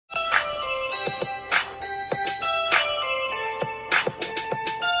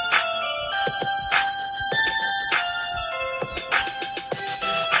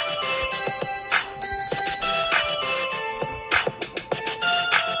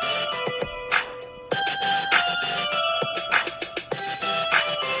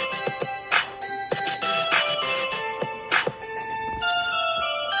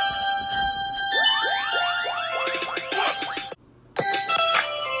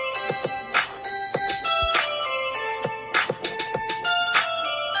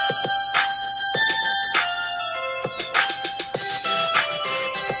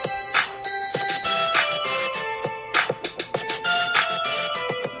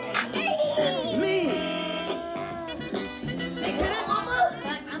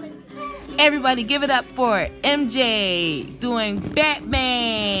Everybody give it up for MJ doing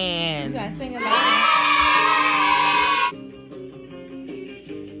Batman. You gotta sing along.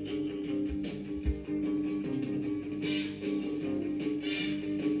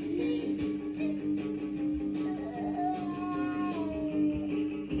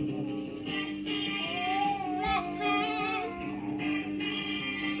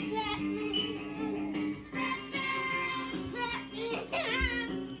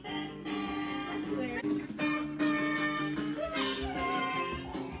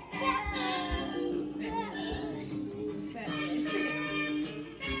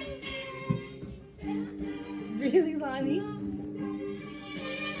 Really, Lonnie?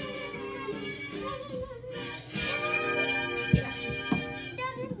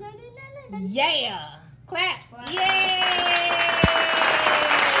 Yeah! Clap! Yay!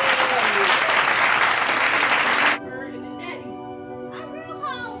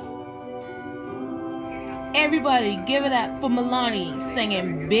 Everybody give it up for Milani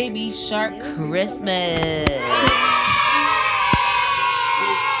singing Baby Shark Christmas.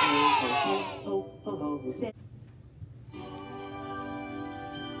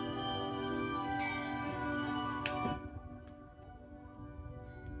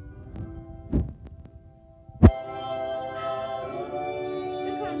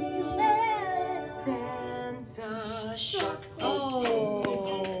 Santa Shark,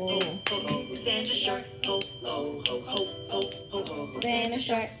 Santa Shark, ho ho ho ho ho ho ho. Santa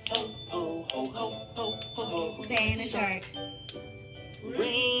Shark, ho ho ho ho ho ho ho. Santa Shark.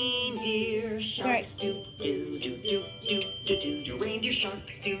 Reindeer sharks do do do do do do do do. Reindeer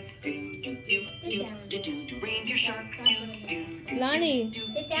sharks do do do do do do do do. Reindeer sharks do do do. Lonnie,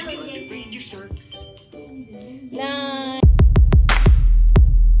 Sit down, Jason. Reindeer sharks. Lonnie.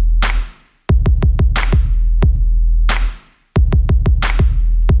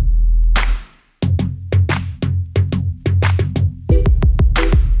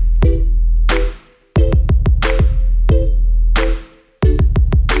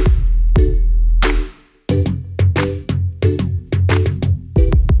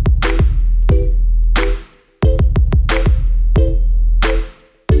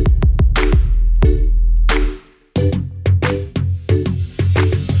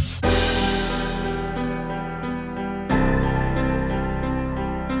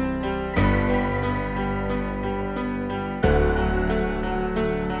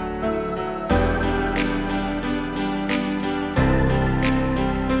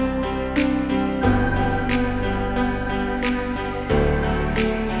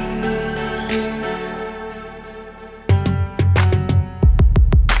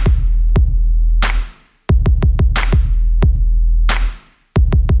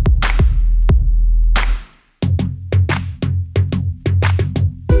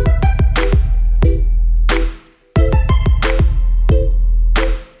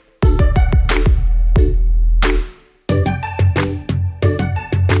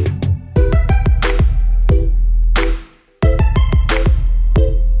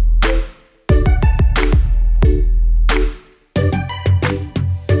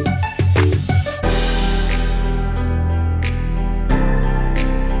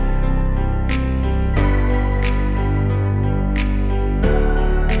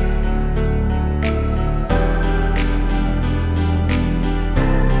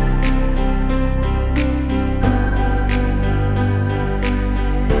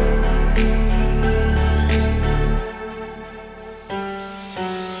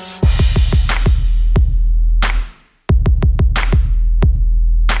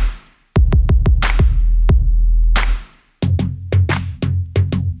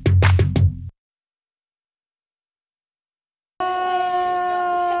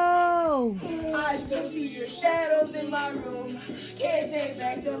 I still see your shadows in my room. Can't take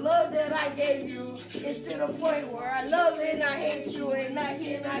back the love that I gave you. It's to the point where I love and I hate you, and I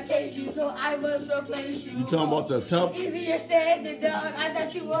cannot change you, so I must replace you. You talking about the top? Easier said than done. I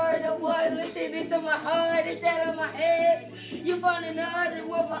thought you were the one listening to my heart instead of my head. You found another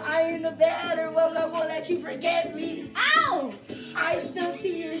one, but I ain't a better one. I won't let you forget me. Ow! I still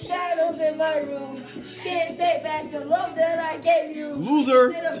see your shadows in my room. Can't take back the love that I gave you.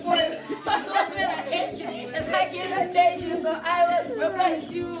 Loser. To the point I love and I hate you, and I cannot change you, so I must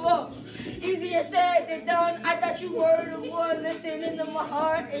replace you. Oh. Easier said than done. I thought you were the one listening to my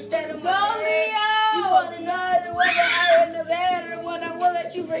heart instead of my head. You want another one, but I am the better one. I will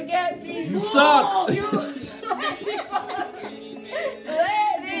let you forget me. You suck. You let me fall.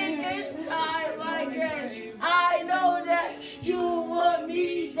 Letting inside my grave. I know that you want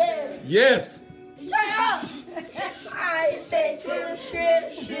me dead. Yes. Shut up! I take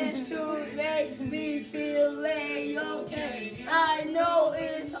prescriptions to make me feel okay. I know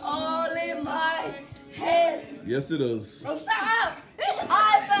it's all in my head. Yes, it is. Oh, shut up!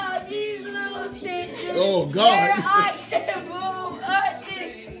 I found these little stitches. Oh, God. Where I can move a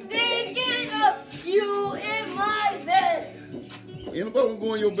thing, thinking of you in my bed. Ain't nobody gonna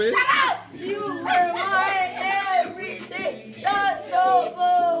go in your bed. Shut up! You were my everything. That's so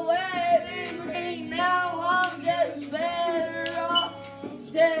full wedding ring. Now I'm just better off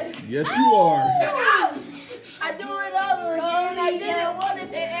dead. Yes, you are. Shut up! I do it over again. I didn't want it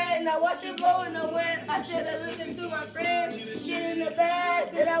to end. I watched it blow in the wind. I should have listened to my friends. Shit in the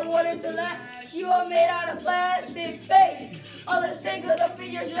past that I wanted to last. You are made out of plastic fake. All this tangled up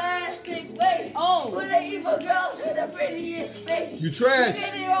in your drastic waist. Oh. With an evil girl to the prettiest face. You trash. You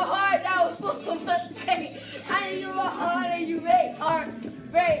gave me your heart that was full of mistakes. I knew you my heart and you made heart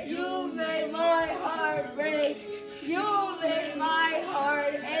break. You made my heart break. You made my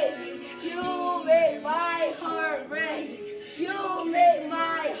heart ache. You made my heart break. You made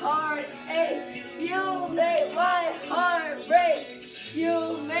my heart ache. You made my heart break.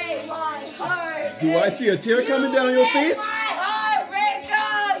 You made my heart Do I see a tear coming down your face? My heart break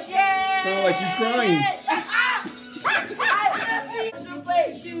again. Sound like you crying. I still see you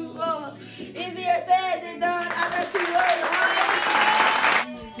place you on. Easier said than done. I bet you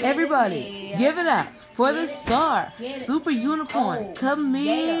were. Everybody, give it up for the star, Super Unicorn. Come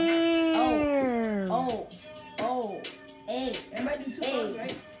here. Everybody do 2 songs,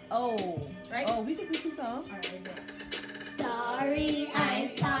 right? Right? Oh, we can do 2 songs. Sorry, I'm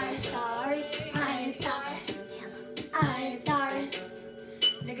sorry, sorry, I'm sorry, I'm sorry,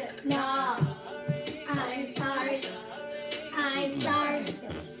 nigga, no, I'm sorry, I'm sorry,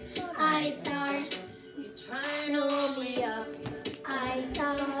 I'm sorry, you're trying to hold me up, I'm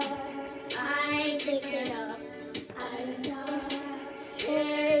sorry, I'm picking up, I'm sorry,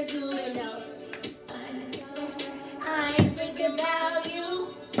 can't do enough, I'm sorry, I'm thinking about you,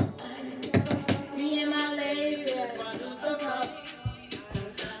 me and my ladies,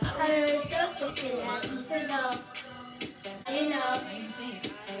 I don't think I loosen up. Enough.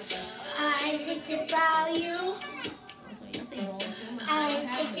 I'm thinking about you. I'm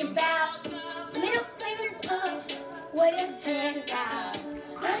thinking about little fingers up. What it turns out.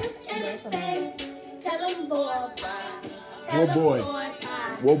 I'm in his face. Tell him boy bye. What boy?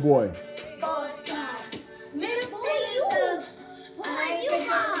 What boy? Boy bye. Middle fingers up. I'm thinking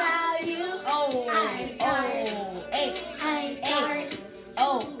about you. I'm sorry. I'm sorry.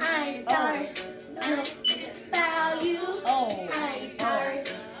 I'm sorry. I'm thinking about you. I'm sorry.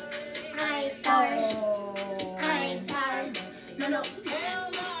 I'm sorry. I'm sorry. No. Hell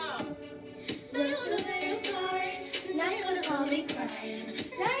no. No, you're sorry. Now you're gonna call me crying.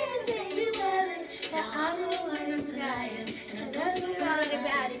 Now you're saying you're willing. Now I'm the one who's lying. And I'm just wrong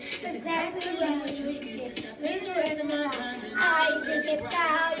about it. It's exactly what you did. Please direct my mind. I'm thinking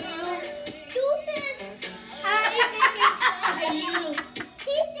about you. Deuces. I'm thinking about you.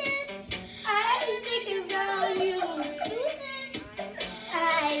 I'm thinking about you.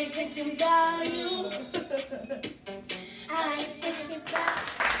 I'm thinking about you. I'm thinking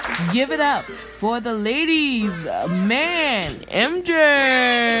about. Give it up for the ladies, man, MJ.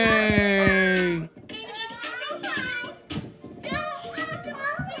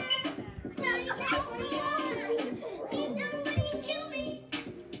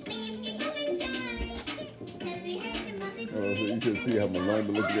 So you can see how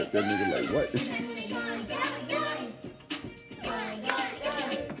Malima looking at that nigga like, what?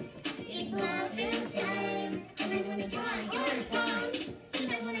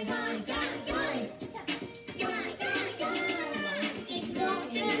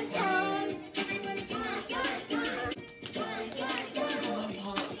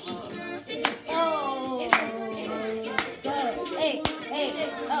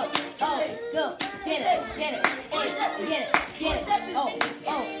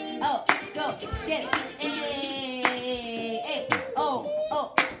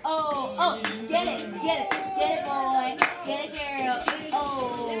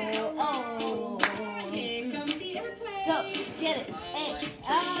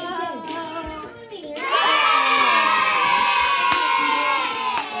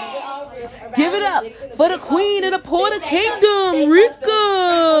 Give it up for the queen of the Porter Kingdom,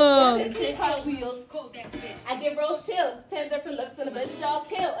 Rika. I give Rose chills, 10 different looks and a bitch y'all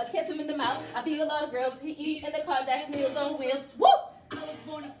kill. I kiss him in the mouth. I feel a lot of girls. He eat in the car, that's meals on wheels. Woo! I was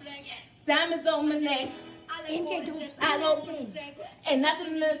born to flex. Yes. Diamonds on my neck. I don't and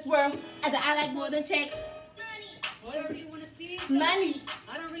nothing in this world that I like more than checks. What I really wanna see is money.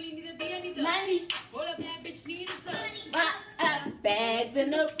 I don't really need to be anything. Money. All a bad bitch need is money. Bags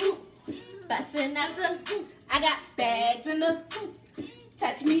in the roof, busting out the roof. I got bags in the roof.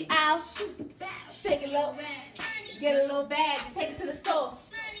 Touch me out, shake a little bag, get a little bag, take it to the store,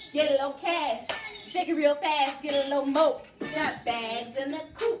 get a little cash, shake it real fast, get a little more. Got bags in the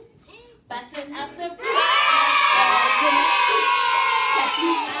coop, busting out the roof.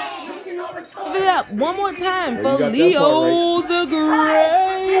 Give it up one more time for Leo the Great.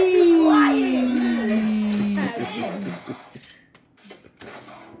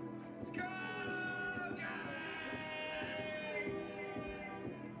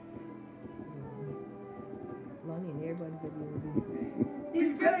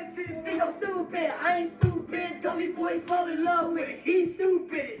 These girls think I'm stupid. I ain't stupid. Dummy boy fall in love with. He's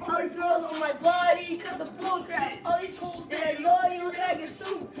stupid. All these girls on my body, cut the bull crap. All these hoes that loyal, that get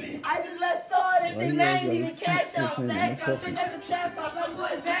stupid. I just left started, say 90 to cash out. Back out, straight out the trap house. I'm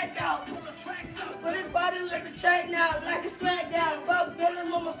going back out. But his body like a track now, like a smackdown. If I'm better,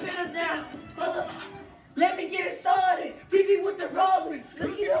 I'ma pin her down. Let me get it started. BB with the rollers.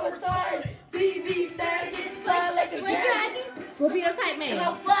 Look at I'm retarded. BB Saturday, fly like a dragon. Go be a type man. And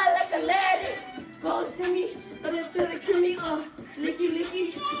I'll fly like a ladder. Boss to me, but until the creamy, licky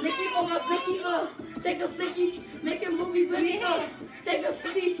on my blicky, take a flicky, make a movie with me, take a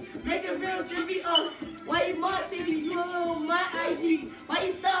flicky, make a real drippy, why you marching me, you don't know my IG, why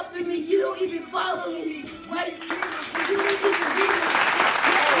you stopping me, you don't even follow me, why you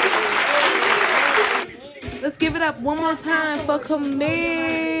Let's give it up one more time for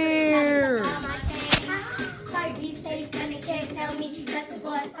Camille.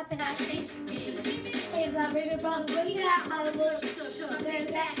 I'm bigger brother, but he got Hollywood shook. Then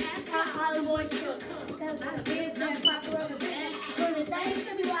that ass got Hollywood shook. Cause I'm a bitch, I'm popular with that. When the same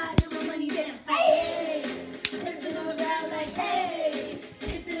to be why I do my money dance. Hey, it's the little girl like, hey,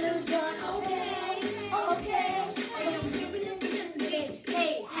 it's the little girl, okay, okay. Hey, I'm giving them this again.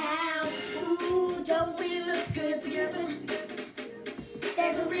 Hey, ow, ooh, don't we look good together?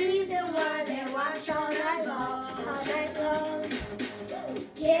 There's a reason why they watch all night long,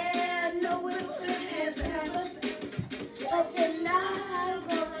 Yeah, no one has to happen. But tonight I'm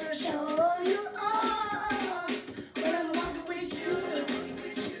gonna show you all. When I'm walking with you,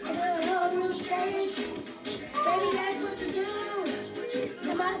 and the whole room change. Baby, that's what you do.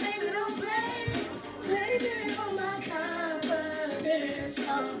 And my baby don't play. Baby, for my confidence. Oh,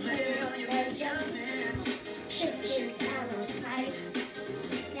 girl, that's your dance. Shake, out of sight.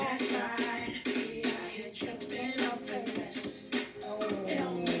 That's right. I hit your pin off the mess.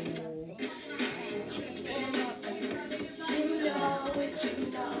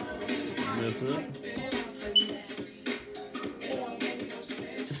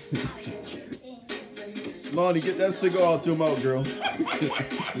 Lonnie, get that cigar out your mouth, girl.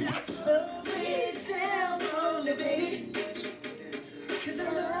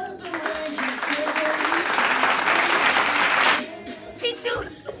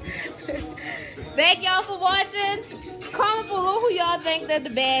 Thank y'all for watching. Comment below who y'all think they're the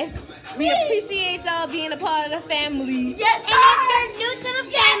best. We appreciate y'all being a part of the family. Yes, sir. And if you're new to the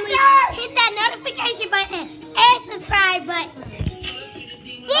family, hit that notification button and subscribe button.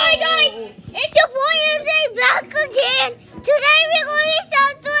 Boy, guys, it's your boy MJ back again. Today we're going to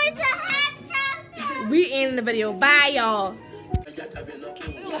be doing some hat shots. We ending the video. Bye, y'all.